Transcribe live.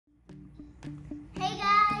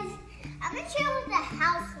show you what the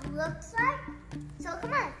house looks like. So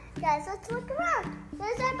come on, guys, let's look around.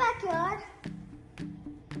 There's our backyard.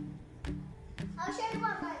 I'll show you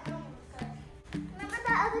what my room looks like. Remember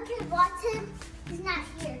that other kid, Watson? He's not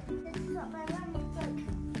here. This is what my room looks like.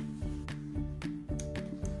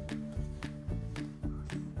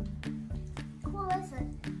 Cool, is it?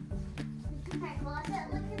 Look at my closet.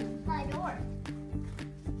 Look at my door.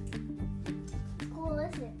 Cool,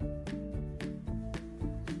 is it?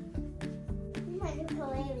 My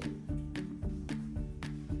ukulele.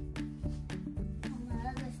 All my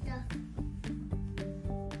other stuff.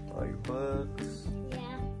 All your books.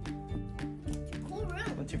 Yeah. Cool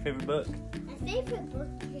room. What's your favorite book? My favorite book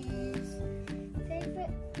is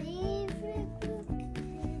favorite book.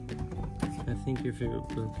 I think your favorite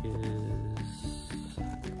book is.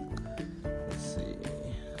 Let's see.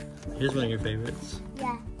 Here's one of your favorites.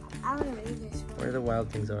 Yeah, I want to read this one. Where the Wild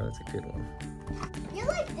Things Are. That's a good one. You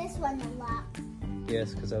like this one a lot.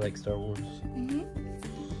 Yes, because I like Star Wars. Mhm.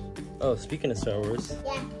 Oh, speaking of Star Wars,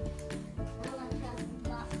 Yeah. I like that one a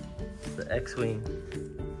lot. the X-Wing.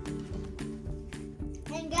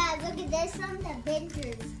 And guys, look at this from the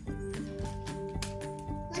Avengers.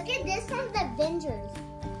 Look at this from the Avengers.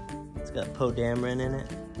 It's got Poe Dameron in it.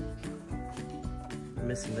 I'm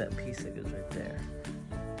missing that piece that goes right there.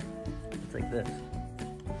 It's like this.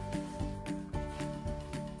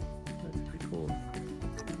 That's pretty cool.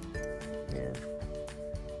 Yeah.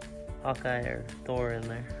 Hawkeye or Thor in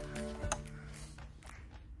there.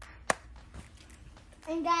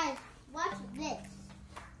 And guys, watch this.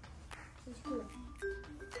 It's cool.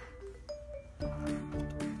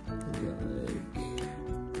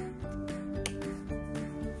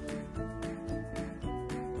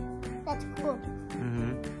 That's cool.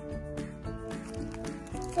 Mm-hmm.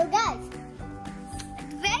 So guys,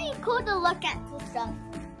 it's very cool to look at this stuff.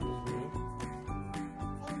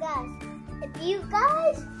 And guys, if you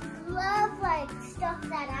guys love like stuff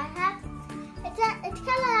that I have, it's kind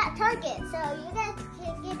of at Target, so you guys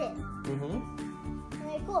can get it. Mm-hmm.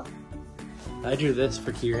 Very cool. I drew this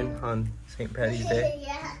for Kieran on St. Patty's Day.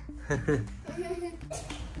 Yeah.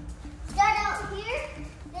 Start out here,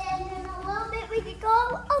 then in a little bit we could go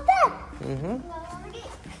out there. Mm-hmm.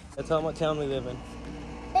 Tell them what town we live in.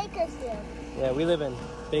 Bakersfield. Yeah, we live in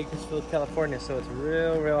Bakersfield, California, so it's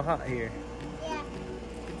real hot here. Yeah.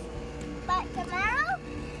 But tomorrow,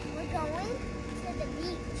 we're going to the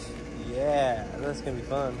beach. Yeah, that's gonna be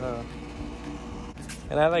fun, huh?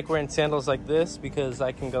 And I like wearing sandals like this because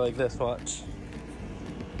I can go like this, watch.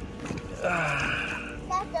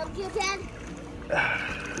 That's so cute, Ken.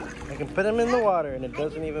 I can put them in the water and it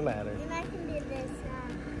doesn't even matter. And I can do this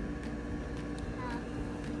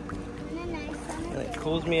in a nice summer And it day.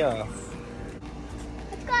 cools me off.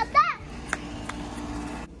 Let's go outside.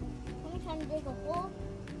 I'm trying to dig a hole.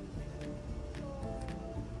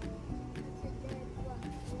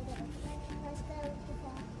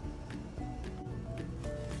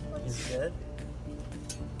 Is it good?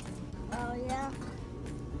 Oh yeah.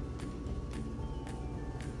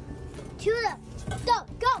 To the go.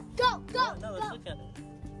 Oh, no, let's look at it.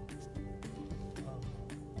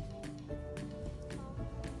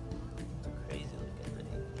 Crazy looking thing.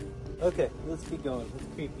 Okay, let's keep going. It's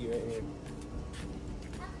creepy right here.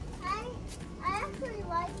 I actually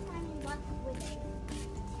like finding black widows.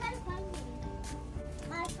 It's kind of funny.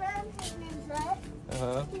 My friend, his name's Red.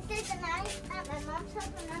 Uh-huh. He stays the night at my mom's house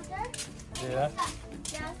when I'm there. Yeah. He's got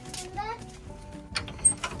Johnson in there.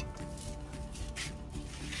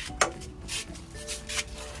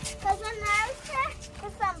 Because when I was there, we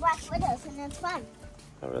found black widows and it's fun.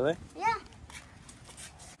 Oh, really? Yeah.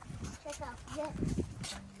 Check out this.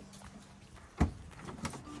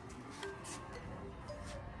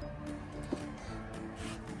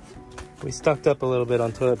 We stocked up a little bit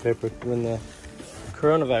on toilet paper when the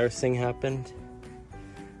coronavirus thing happened.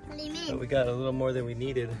 What do you mean? But we got a little more than we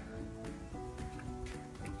needed.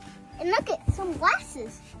 And look at some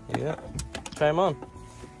glasses. Yeah. Try them on.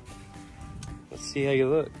 Let's see how you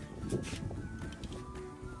look.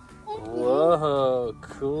 Whoa,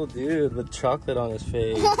 cool dude with chocolate on his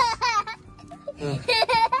face. It's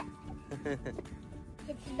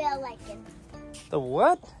bell lichen. The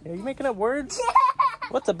what? Are you making up words?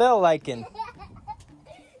 What's a bell lichen?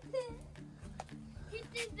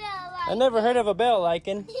 It's a bell lichen. I never heard of a bell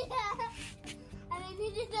lichen. Yeah. I mean,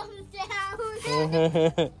 it just doesn't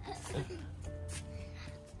sound.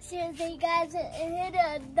 Seriously, guys, it hit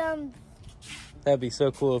a dumb That'd be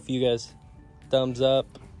so cool if you guys thumbs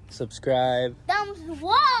up, subscribe. thumbs.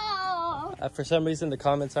 Whoa! For some reason, the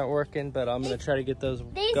comments aren't working, but I'm going to try to get those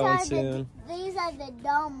going soon. These are the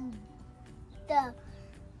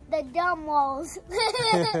dumb walls.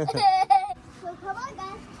 So come on,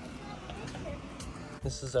 guys.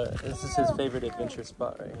 This is his favorite adventure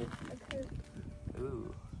spot right here.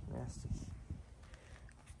 Ooh, nasty.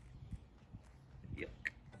 Yuck.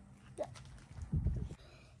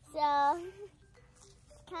 So, it's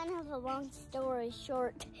kind of a long story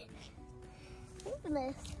short. Look at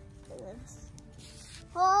this. Look at this.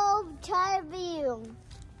 Whole entire view.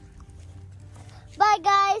 Bye,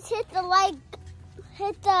 guys. Hit the like,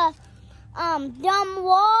 hit the dumb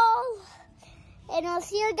wall, and I'll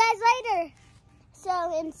see you guys later.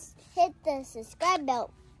 So, and hit the subscribe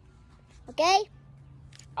bell. Okay?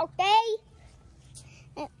 Okay?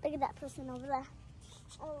 And look at that person over there.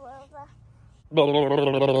 Over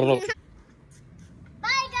there.